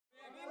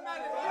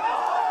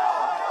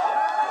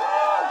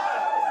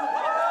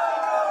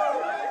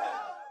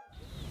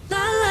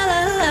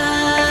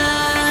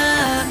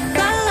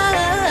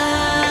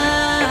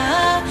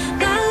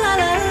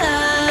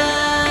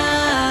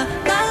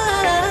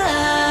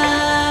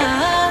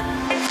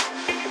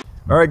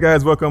All right,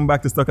 guys, welcome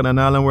back to Stuck on an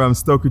Island, where I'm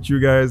stuck with you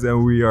guys,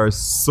 and we are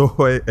so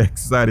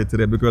excited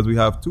today because we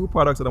have two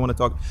products that I want to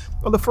talk.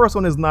 Well, the first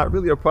one is not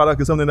really a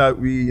product; it's something that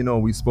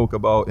we spoke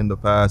about in the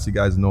past. You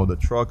guys know the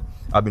truck.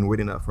 I've been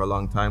waiting that for a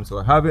long time, so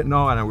I have it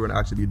now, and we're gonna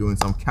actually be doing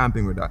some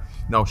camping with that.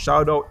 Now,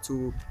 shout out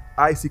to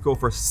ICECO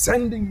for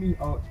sending me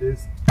out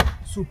this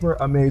super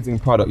amazing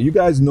product. You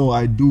guys know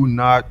I do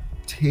not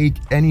take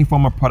any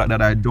form of product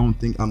that I don't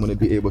think I'm going to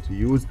be able to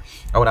use.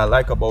 And what I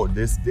like about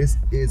this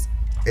is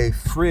a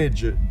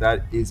fridge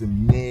that is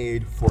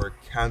made for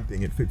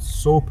camping. It fits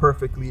so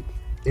perfectly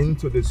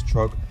into this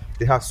truck.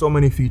 They have so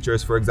many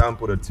features. For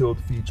example, the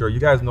tilt feature. You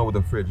guys know with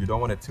the fridge, you don't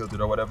want to tilt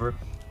it or whatever.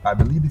 I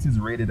believe this is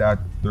rated at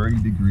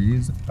 30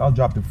 degrees. I'll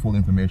drop the full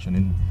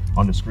information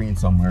on the screen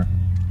somewhere.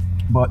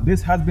 But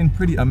this has been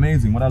pretty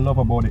amazing. What I love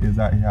about it is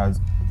that it has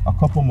a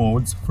couple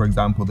modes, for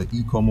example, the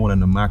eco mode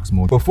and the max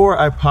mode. Before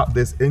I popped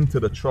this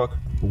into the truck,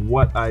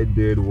 what I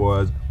did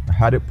was I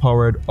had it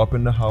powered up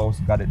in the house,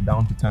 got it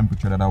down to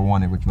temperature that I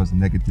wanted, which was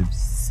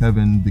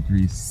 -7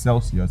 degrees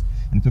Celsius.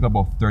 And it took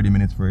about 30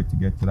 minutes for it to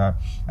get to that.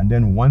 And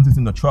then once it's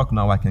in the truck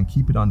now, I can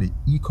keep it on the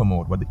eco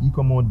mode. What the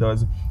eco mode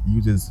does, it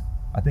uses,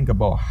 I think,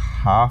 about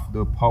half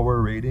the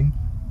power rating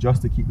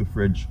just to keep the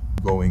fridge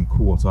going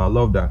cool. So I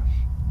love that.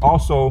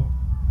 Also,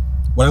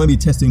 what I'm going to be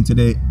testing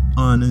today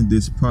on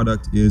this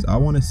product is I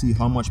want to see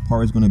how much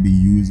power it's going to be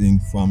using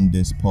from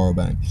this power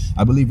bank.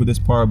 I believe with this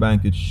power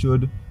bank, it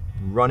should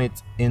run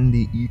it in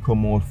the eco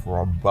mode for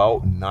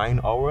about 9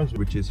 hours,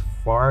 which is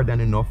far than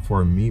enough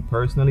for me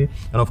personally.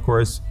 And of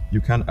course, you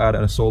can add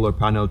a solar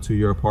panel to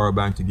your power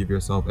bank to give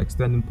yourself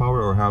extended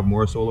power or have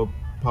more solar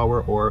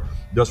power, or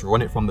just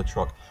run it from the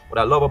truck. What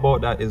I love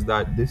about that is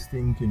that this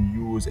thing can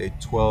use a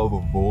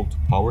 12-volt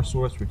power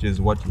source, which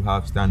is what you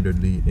have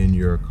standardly in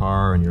your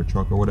car and your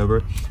truck or whatever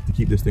to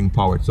keep this thing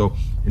powered. So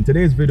in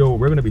today's video,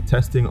 we're going to be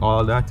testing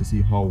all that to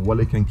see how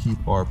well it can keep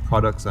our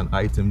products and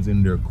items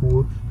in there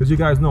cool, because you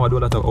guys know I do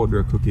a lot of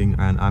outdoor cooking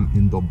and I'm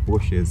in the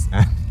bushes,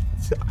 and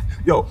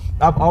yo,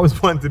 I've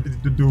always wanted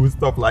to do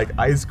stuff like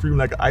ice cream,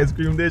 like an ice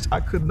cream dish. I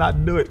could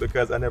not do it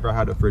because I never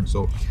had a fridge,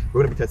 so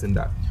we're gonna be testing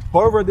that.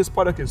 However, this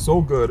product is so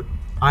good,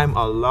 I'm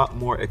a lot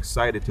more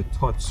excited to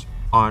touch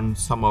on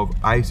some of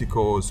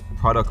ICECO's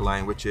product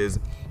line, which is,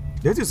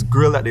 there's this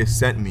grill that they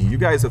sent me. You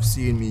guys have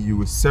seen me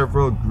use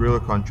several grill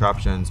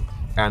contraptions,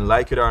 and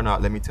like it or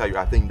not, let me tell you,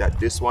 I think that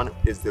this one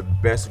is the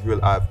best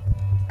grill I've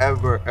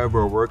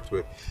ever worked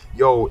with.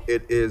 Yo,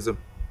 it is.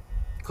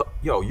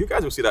 Yo, you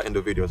guys will see that in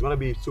the video. It's gonna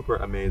be super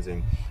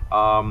amazing.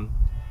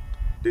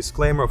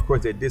 Disclaimer, of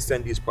course, they did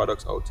send these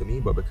products out to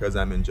me, but because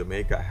I'm in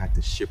Jamaica, I had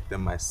to ship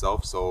them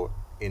myself. So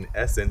in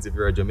essence, if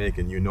you're a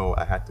Jamaican, you know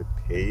I had to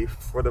pay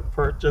for the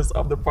purchase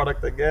of the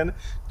product again,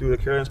 do the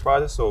clearance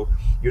process. So,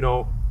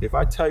 if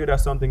I tell you that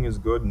something is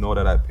good, know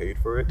that I paid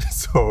for it.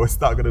 So it's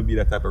not gonna be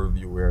that type of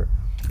review where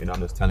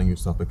I'm just telling you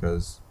stuff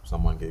because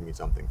someone gave me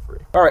something free.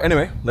 All right,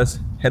 anyway, let's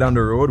head on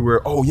the road.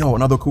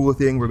 Another cool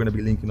thing, we're gonna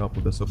be linking up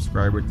with a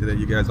subscriber today.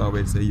 You guys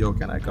always say, yo,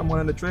 can I come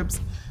on the trips?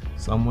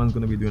 Someone's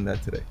gonna be doing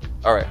that today.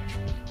 All right.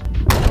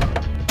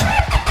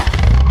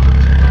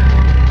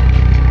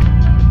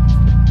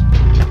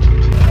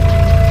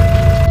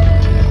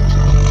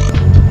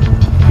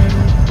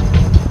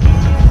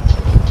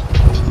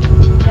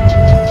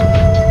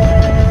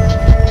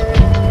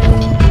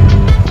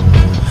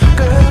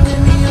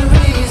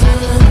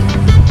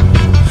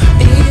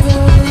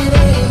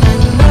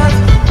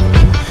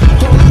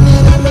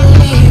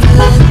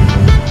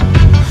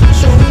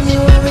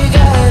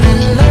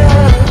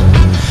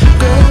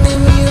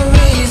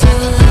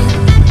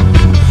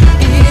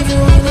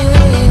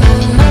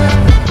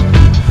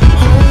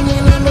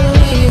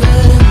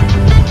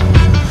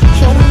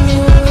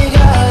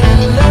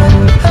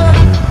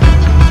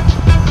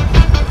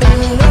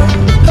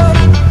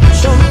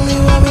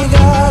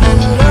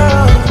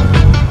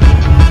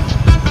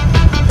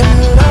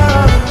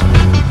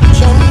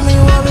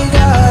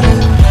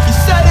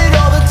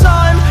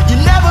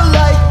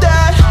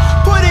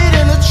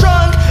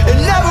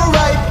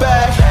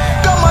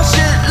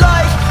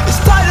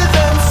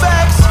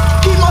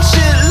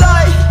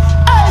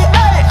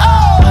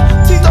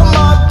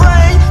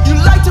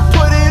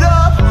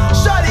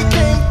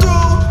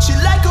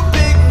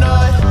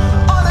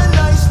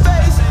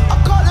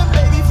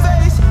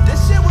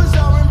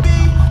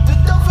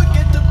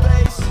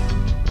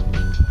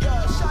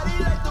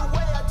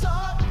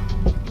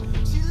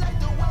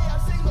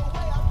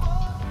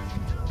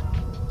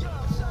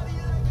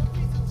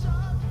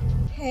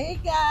 Hey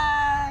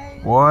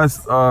guys!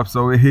 What's up?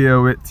 So we're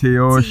here with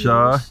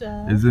Tiosha,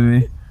 is it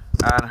me?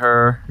 And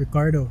her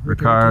Ricardo,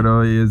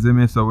 is it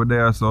me? So we're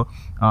there. So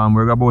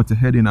we're about to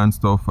head in and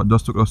stuff. I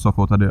just took the stuff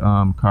out of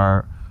the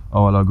car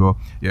a while ago.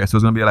 Yeah, so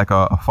it's gonna be like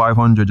a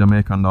 $500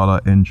 Jamaican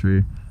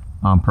entry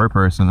per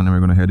person, and then we're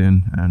gonna head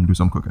in and do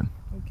some cooking.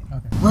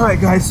 Okay. All right,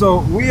 guys. So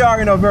we are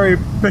in a very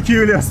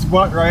peculiar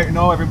spot right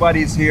now.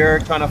 Everybody's here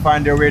trying to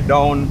find their way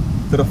down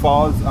to the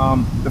falls.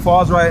 The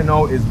falls right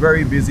now is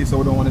very busy, so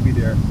we don't want to be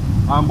there.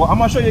 But I'm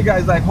gonna show you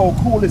guys like how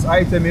cool this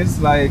item is.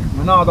 Like,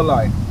 I'm not gonna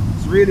lie,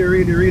 it's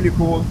really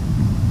cool.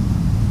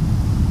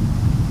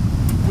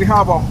 we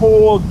have a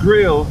whole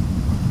grill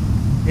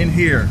in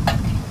here.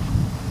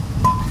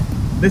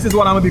 This is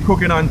what I'm gonna be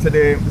cooking on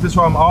today. This is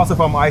also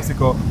from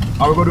ICECO. And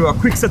we're gonna do a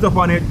quick setup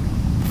on it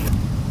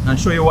and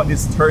show you what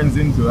this turns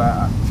into.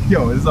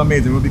 Yo, this is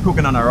amazing. We'll be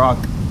cooking on a rock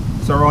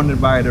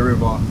surrounded by the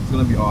river. It's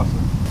gonna be awesome.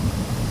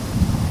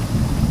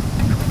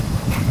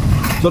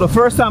 So the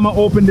first time I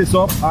opened this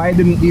up, I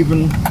don't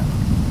even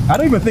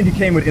think it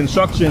came with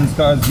instructions,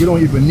 because you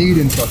don't even need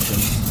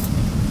instructions.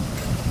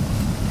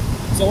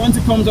 So once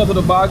it comes out of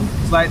the bag,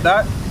 it's like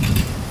that.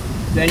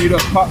 Then you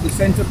just pop the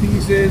center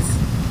pieces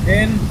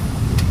in,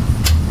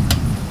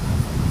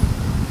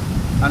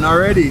 and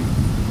already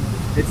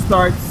it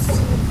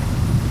starts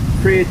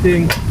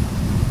creating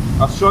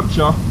a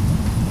structure.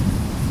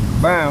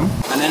 Bam.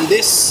 And then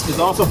this is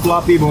also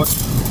floppy, but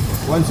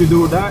once you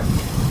do that,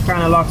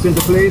 kind of locks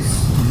into place.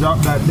 Drop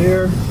that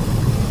there.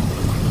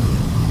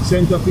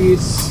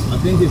 Centerpiece, I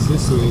think it's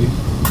this way.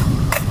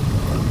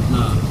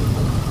 Nah.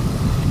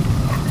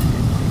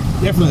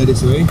 Definitely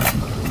this way.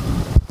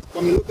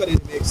 When you look at it,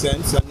 it makes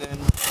sense. And then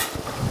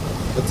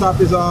the top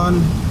is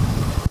on.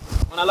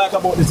 What I like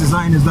about this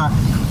design is that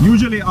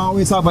usually I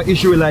always have an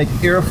issue with like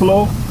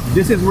airflow.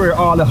 This is where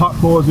all the hot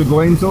coals will go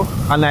into,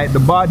 and like the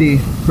body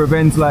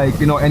prevents like,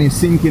 you know, any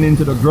sinking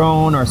into the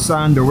ground or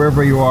sand or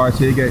wherever you are,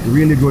 so you get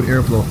really good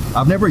airflow.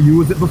 I've never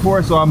used it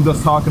before, so I'm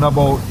just talking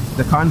about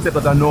the concept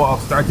that I know of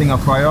starting a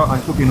fire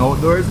and cooking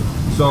outdoors.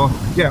 So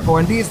yeah,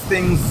 and these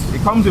things,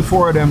 it comes with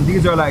 4 of them.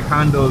 These are like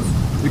handles.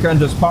 You can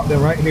just pop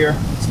them right here,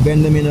 just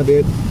bend them in a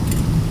bit.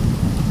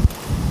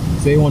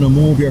 Say you want to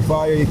move your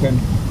fire, you can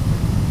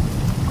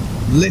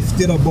lift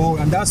it about,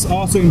 and that's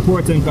also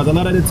important because a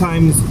lot of the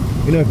times,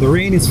 you know, if the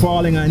rain is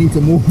falling, I need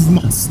to move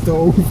my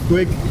stove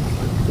quick.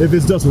 If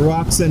it's just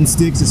rocks and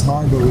sticks, it's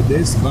hard, but with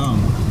this, bam,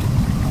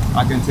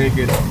 I can take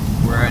it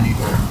where I need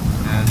to.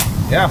 And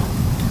yeah,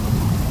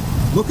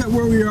 look at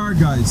where we are,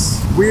 guys.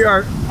 We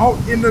are out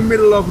in the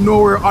middle of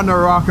nowhere on a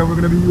rock, and we're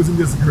gonna be using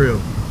this grill.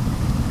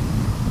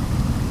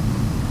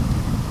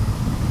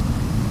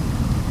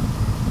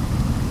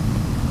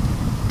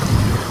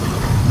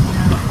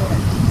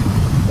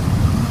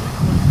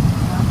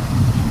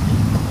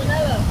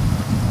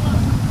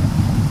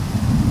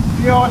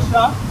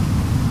 Yosha,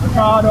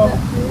 Ricardo,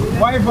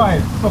 Wi-Fi,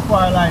 so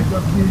far like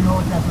just being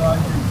out at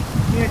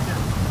nature.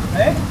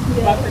 Eh?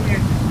 What a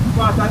nature.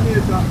 What a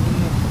nature.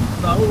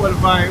 So who will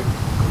vibe?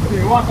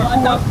 What a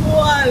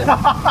cool.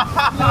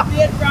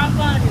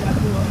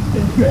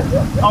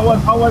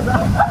 How was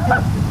that?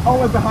 How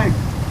was the hike?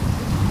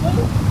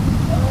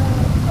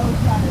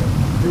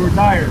 You were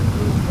tired.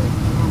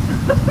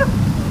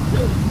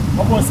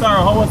 How was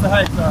Sarah? How was the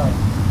hike, Sarah?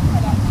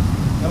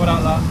 Never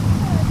that long.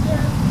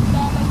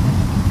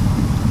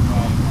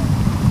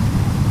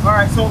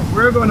 Alright, so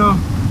we're gonna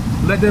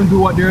let them do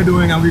what they're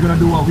doing, and we're gonna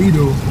do what we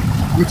do,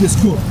 which is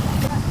cook.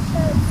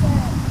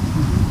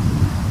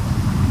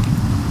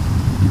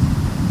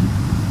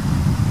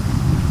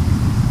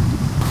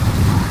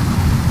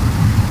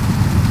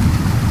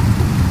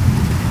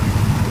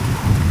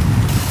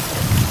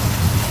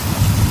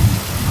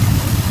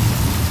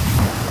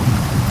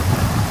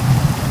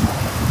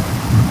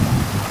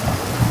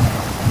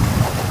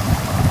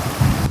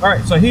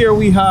 Alright, so here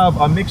we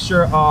have a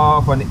mixture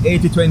of an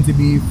 80-20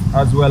 beef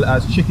as well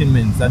as chicken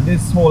mince, and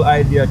this whole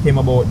idea came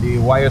about the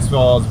wire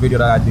straws video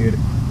that I did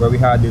where we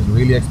had this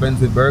really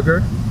expensive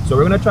burger. So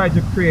we're going to try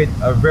to create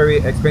a very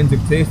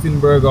expensive tasting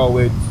burger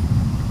with,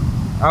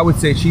 I would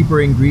say, cheaper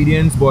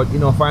ingredients, but you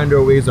know, find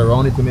our ways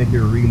around it to make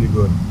it really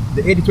good.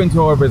 The 80-20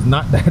 however is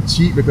not that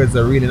cheap because it's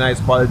a really nice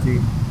quality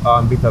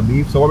bit of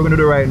beef. So what we're going to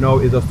do right now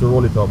is just to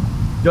roll it up.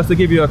 Just to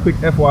give you a quick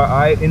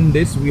FYI, in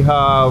this we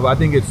have, I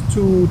think it's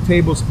 2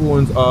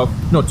 teaspoons of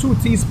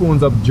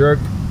jerk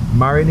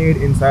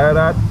marinade inside of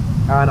that,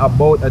 and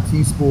about a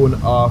teaspoon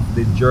of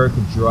the jerk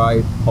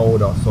dry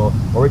powder. So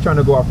what we're trying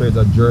to go after is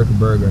a jerk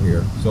burger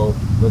here. So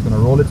we're just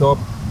gonna roll it up,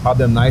 have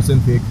them nice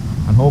and thick,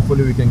 and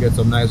hopefully we can get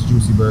some nice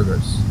juicy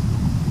burgers.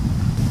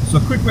 So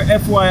quick for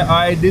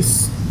FYI,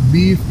 this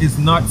beef is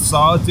not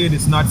salted,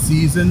 it's not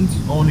seasoned,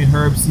 only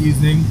herb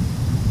seasoning.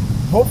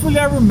 Hopefully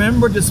I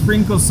remember to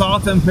sprinkle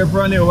salt and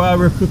pepper on it while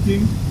we're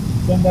cooking.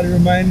 Somebody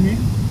remind me.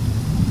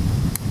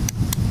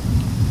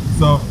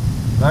 So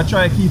I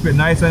try to keep it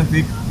nice and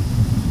thick.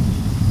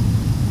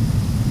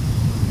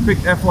 Quick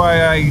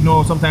FYI, you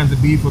know, sometimes the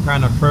beef will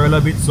kind of curl a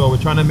bit, so we're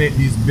trying to make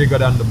these bigger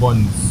than the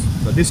buns.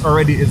 So this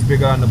already is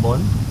bigger than the bun.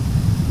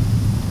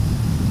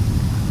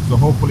 So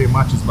hopefully it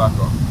matches back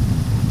up.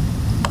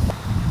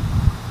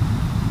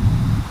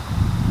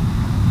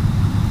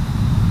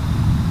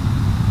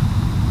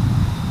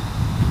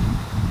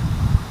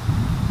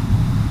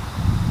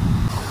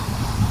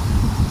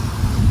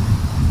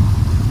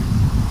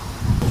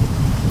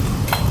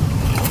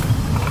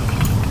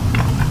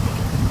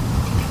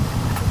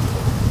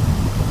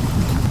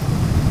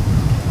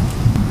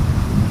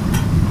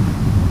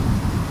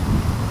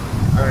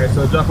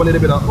 So drop a little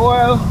bit of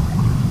oil.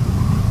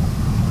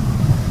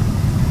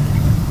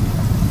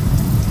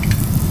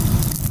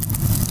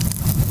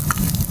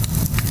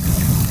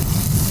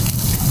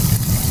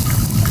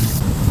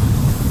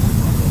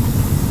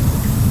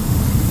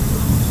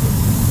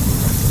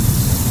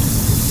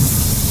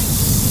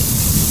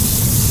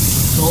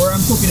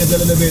 cooking is a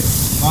little bit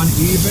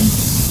uneven,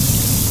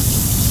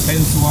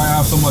 hence why I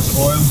have so much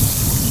oil.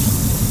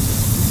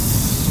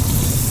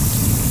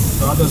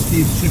 So I'll just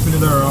keep shifting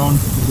it around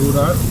to do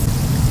that.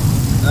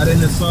 Add in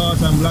the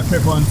salt and black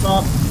pepper on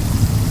top.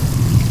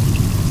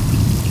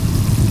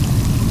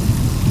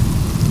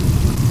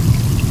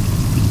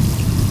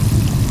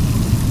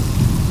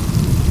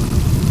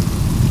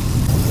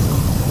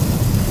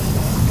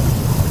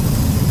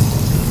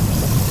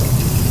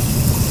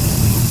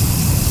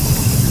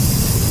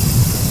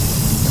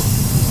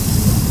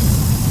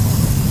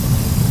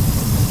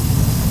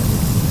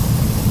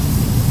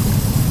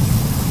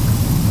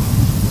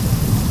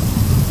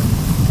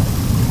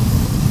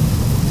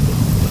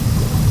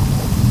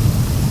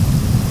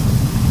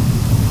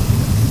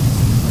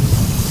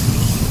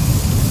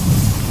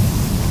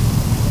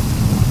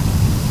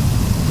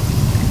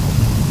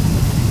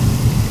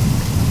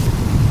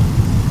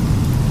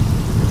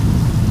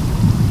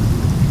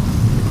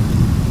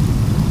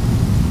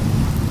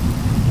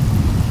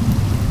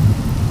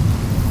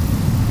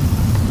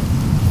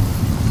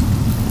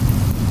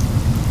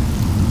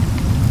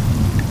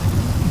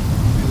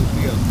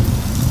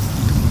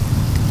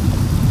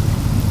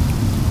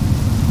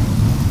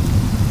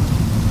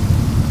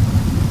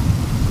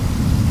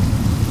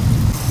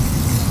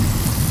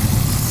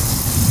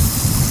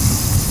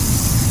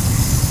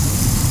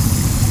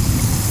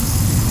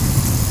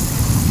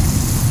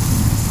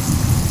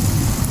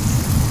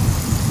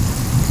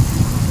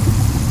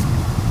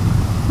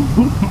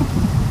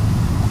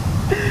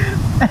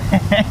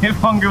 If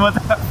hungry was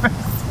that first.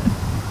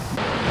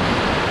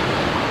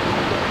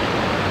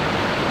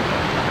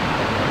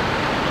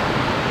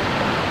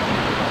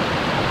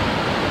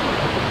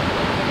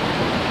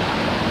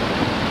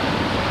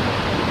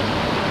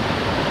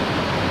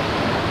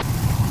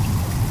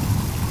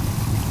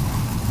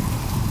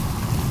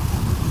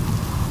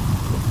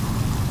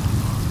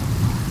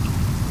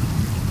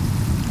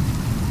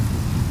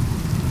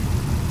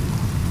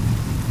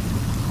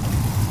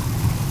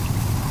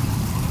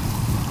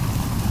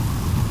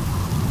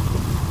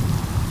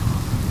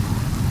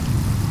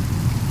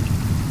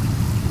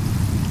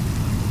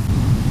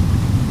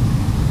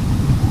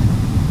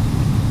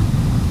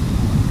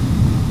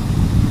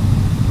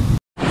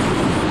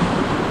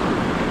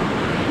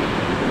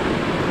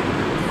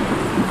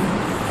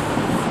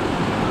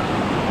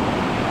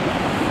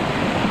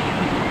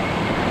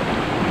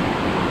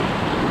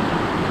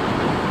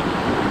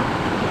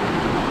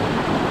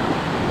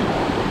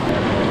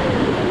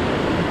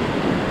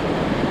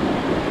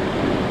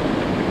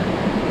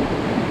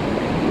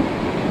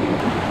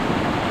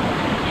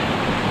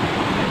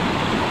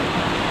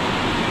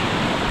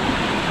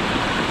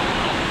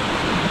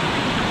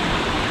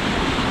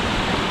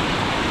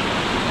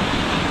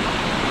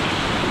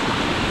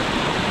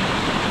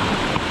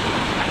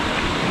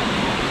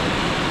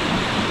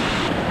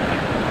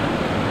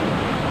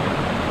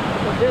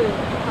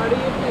 How do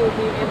you feel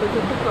being able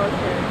to cook out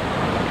here?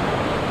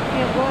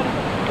 Yeah, good.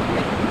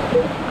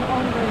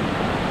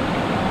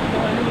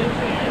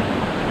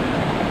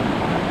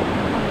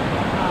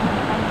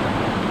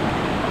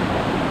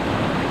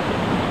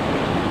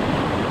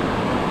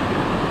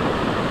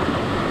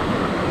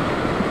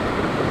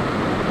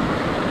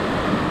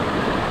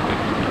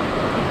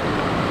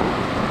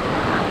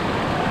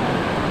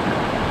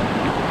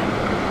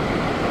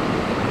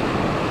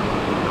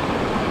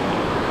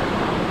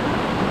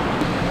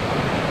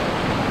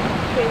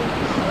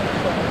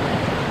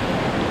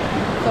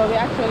 So we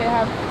actually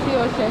have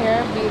Tiosha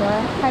here being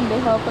a handy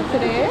helper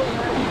today.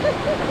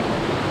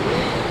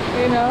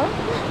 You know?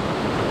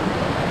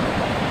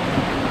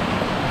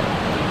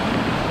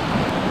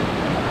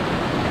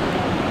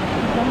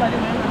 Somebody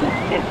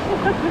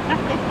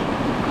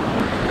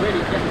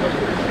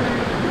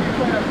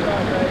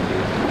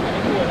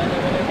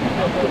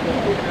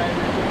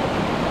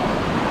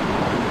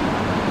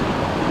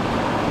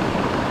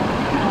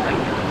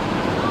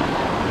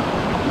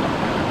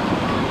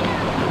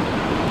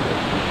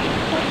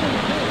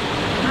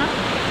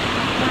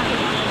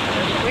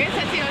Where's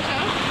the Tiosha?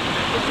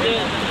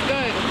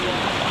 Good.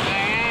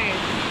 Alright.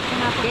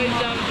 Good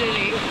job,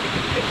 Julie.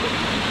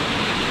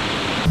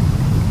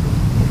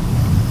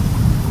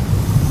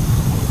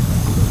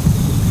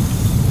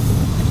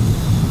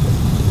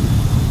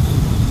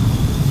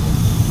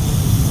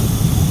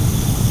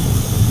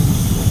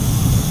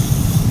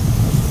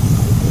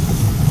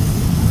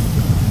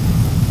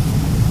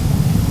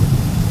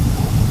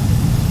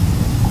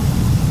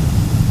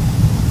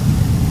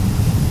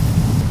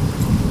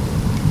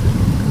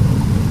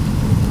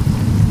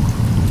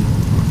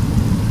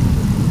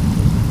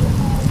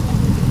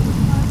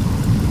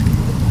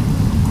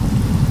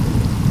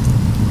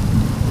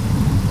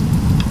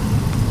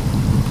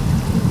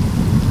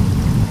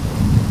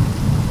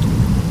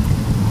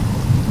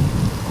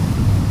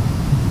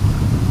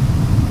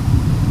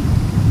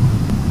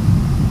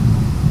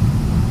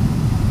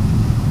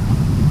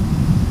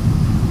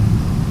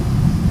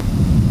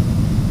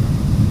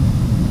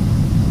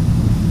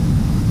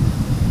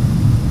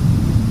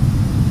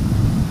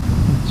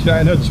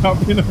 Trying to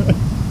jump in.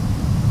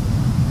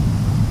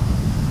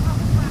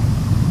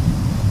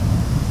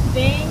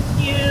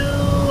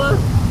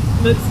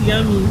 Looks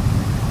yummy.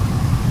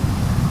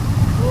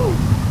 Ooh.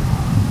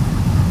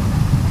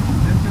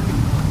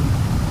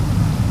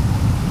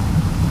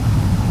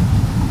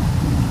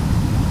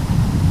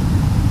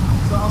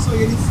 So also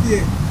you did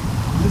say,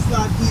 you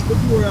start eat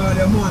before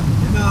the man.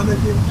 You know how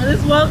make it. And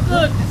it's well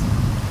good.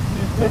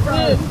 It's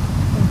good.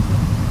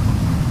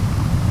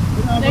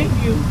 Thank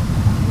you.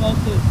 Well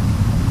good.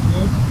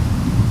 Good.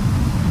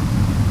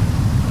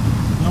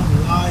 Don't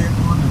lie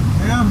on the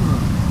camera.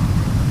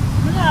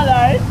 I'm not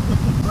lying.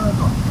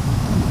 Burger.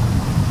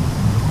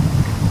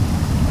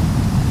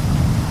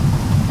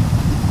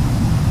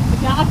 You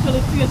can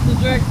actually taste the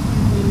jerky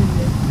seasoning in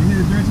there. You hear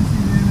the jerky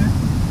seasoning in there?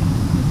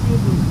 It's real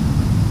good.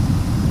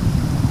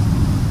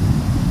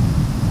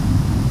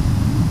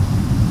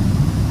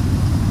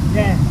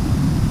 Yeah.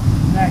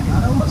 Like I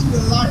don't want you to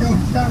lie on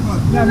camera.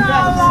 I'm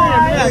not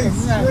lying.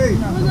 Straight.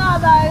 I'm not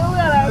lying.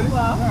 We're like,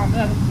 wow.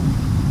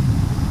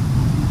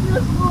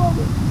 It's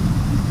good.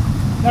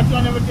 That's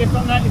one never taste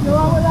something like this. You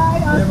want to lie?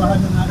 Never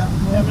had none of that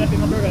before. Never taste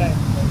a burger like this.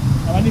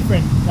 I'm a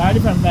different. I'm a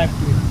different vibe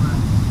to it.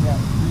 Yeah.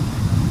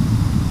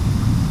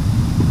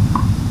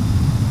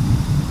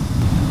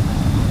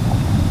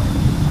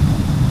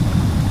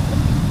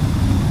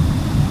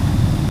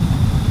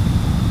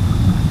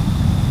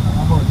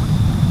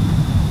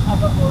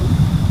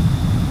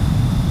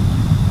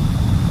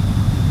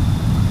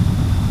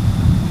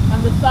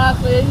 And the sauce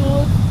that you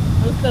use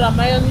instead of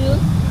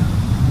mayonnaise.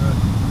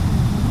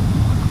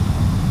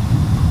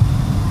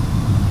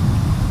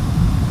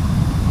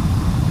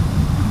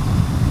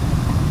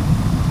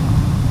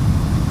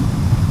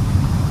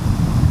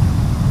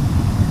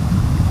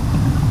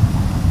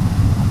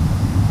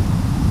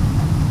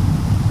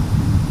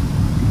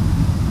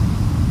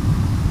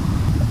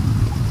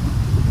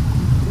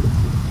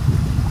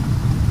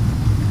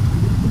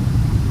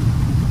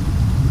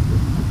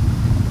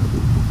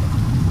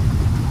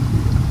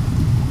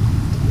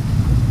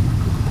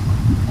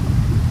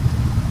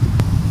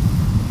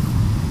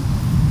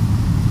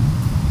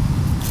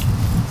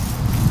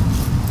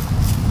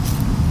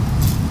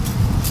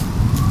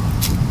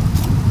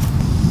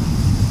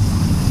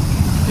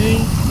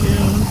 Thank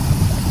you.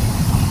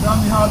 Tell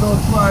me how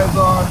those fries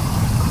are.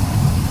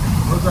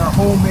 Those are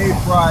homemade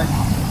fries.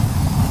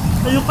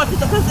 So you cut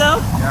it up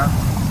yourself? Yeah.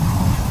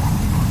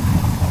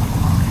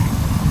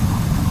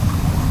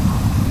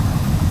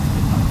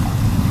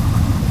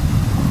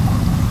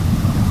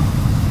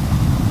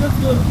 That's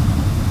good.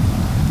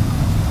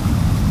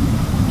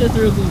 That's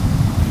real good.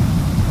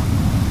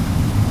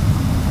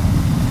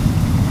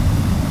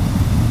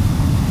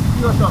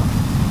 Your shot.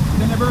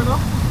 You never burger?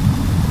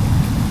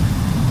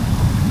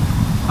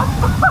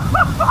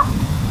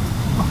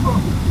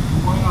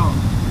 Wow.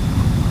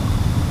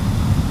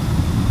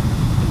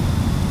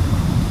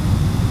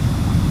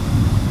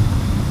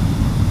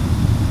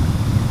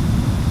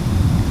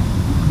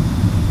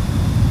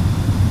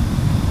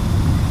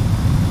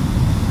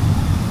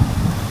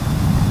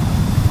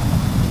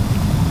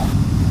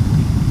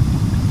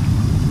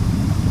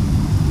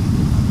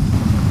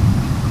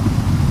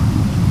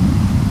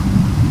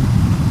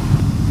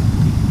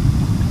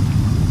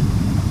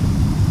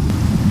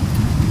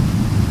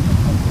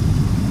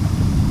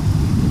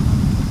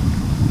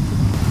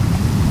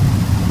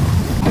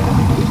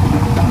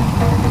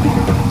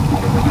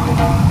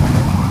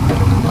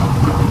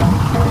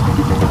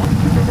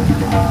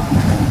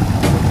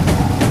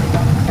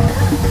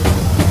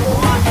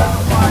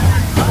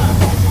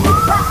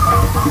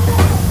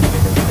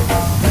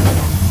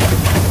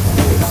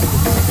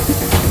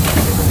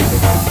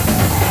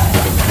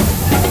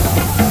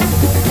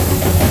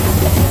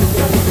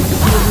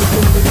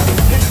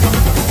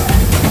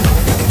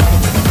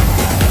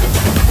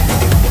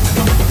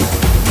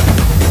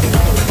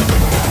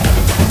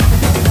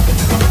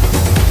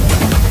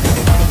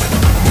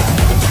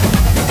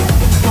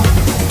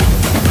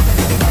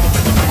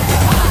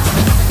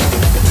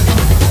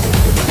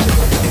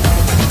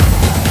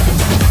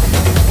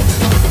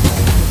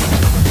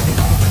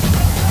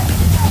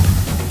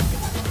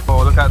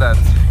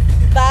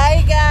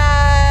 Bye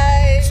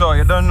guys. So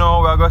you don't know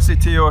we're going to see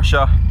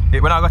Teosha.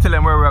 We're not going to tell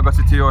them where we're going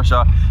to see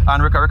Teosha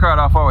and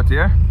Ricardo forward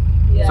here.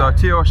 Yeah. So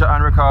Teosha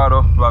and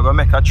Ricardo, we're going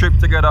to make a trip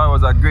together. It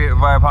was a great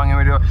vibe hanging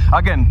with you.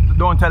 Again,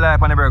 don't tell her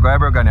on the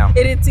burger now.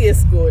 It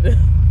tastes good.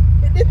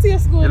 It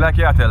tastes good. You like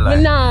your tell lie?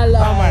 Me nah lie.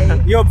 Oh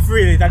man, you're up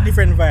free, it's a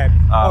different vibe.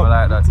 I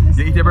like that.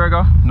 You eat a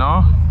burger?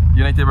 No?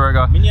 You don't eat a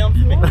burger?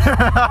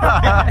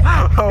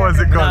 How was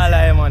it Nah good?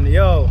 lie man,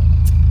 yo.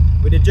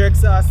 With the jerk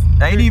sauce.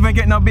 I ain't even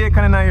get no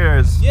bacon in your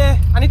ears. Yeah,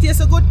 and it tastes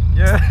so good.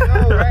 Yeah.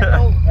 Yo,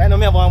 right now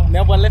me have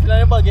one left in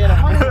the bag, you know.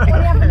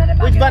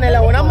 Which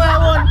vanilla one? I'm my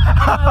one.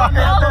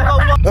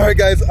 Alright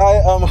guys,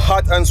 I am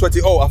hot and sweaty.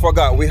 Oh, I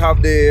forgot, we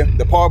have the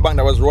power bank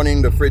that was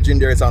running the fridge in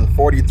there. It's on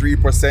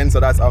 43%, so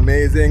that's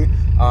amazing.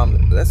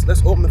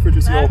 Let's open the fridge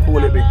to see how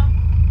cool it be.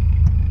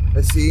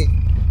 Let's see.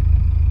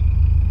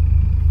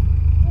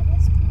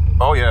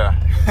 Oh yeah.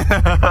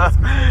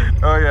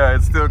 Oh yeah,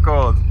 it's still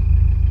cold.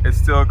 It's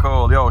still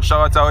cold. Yo,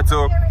 shout out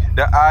to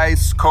the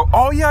ICECO.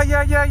 Oh yeah.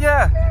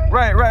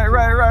 Right.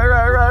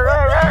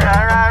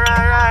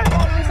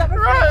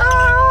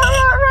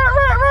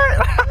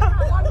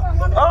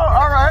 Oh,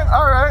 all right.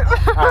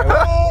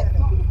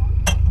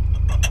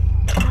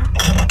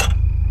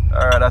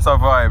 All right, that's our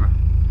vibe.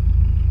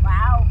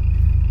 Wow.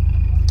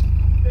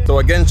 So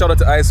again, shout out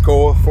to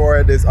ICECO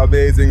for this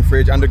amazing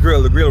fridge and the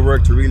grill. The grill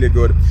worked really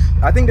good.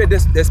 I think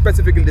they're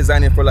specifically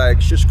designed it for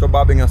like shish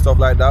kebabbing and stuff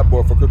like that,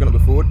 but for cooking up the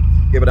food,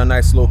 give it a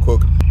nice slow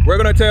cook. We're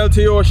gonna tell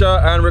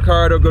Teosha and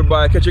Ricardo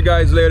goodbye. Catch you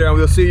guys later, and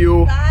we'll see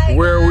you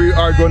where we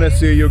are gonna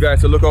see you guys.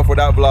 So look out for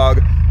that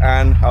vlog,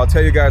 and I'll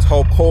tell you guys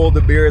how cold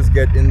the beers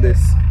get in this.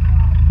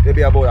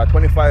 Maybe about a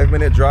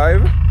 25-minute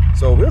drive.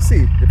 So we'll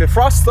see. If it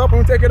frosts up and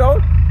we take it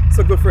out, it's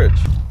a good fridge.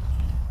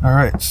 All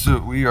right, so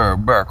we are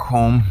back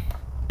home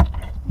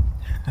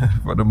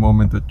for the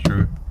moment of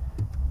truth.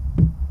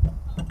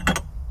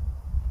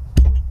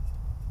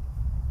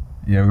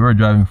 Yeah, we were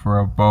driving for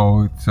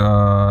about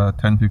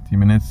 10-15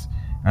 minutes,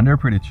 and they're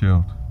pretty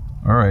chilled.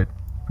 All right,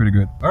 pretty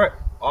good. All right,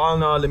 all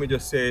in all, let me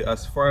just say,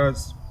 as far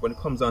as when it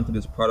comes down to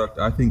this product,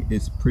 I think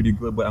it's pretty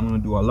good, but I'm going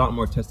to do a lot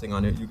more testing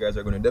on it. You guys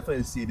are going to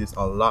definitely see this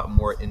a lot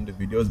more in the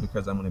videos,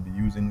 because I'm going to be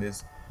using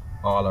this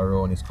all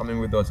around. It's coming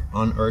with us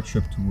on our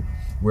trip to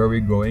where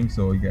we're going,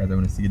 so you guys are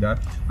going to see that.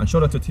 And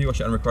shout out to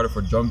Teosha and Ricardo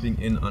for jumping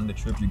in on the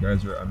trip. You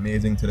guys were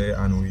amazing today,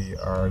 and we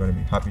are going to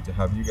be happy to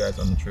have you guys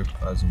on the trip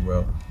as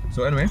well.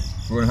 So anyway,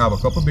 we're going to have a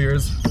couple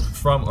beers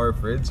from our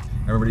fridge.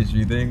 Remember these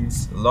 3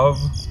 things: love,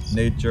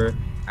 nature,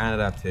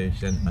 and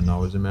adaptation. And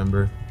always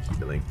remember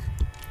the link.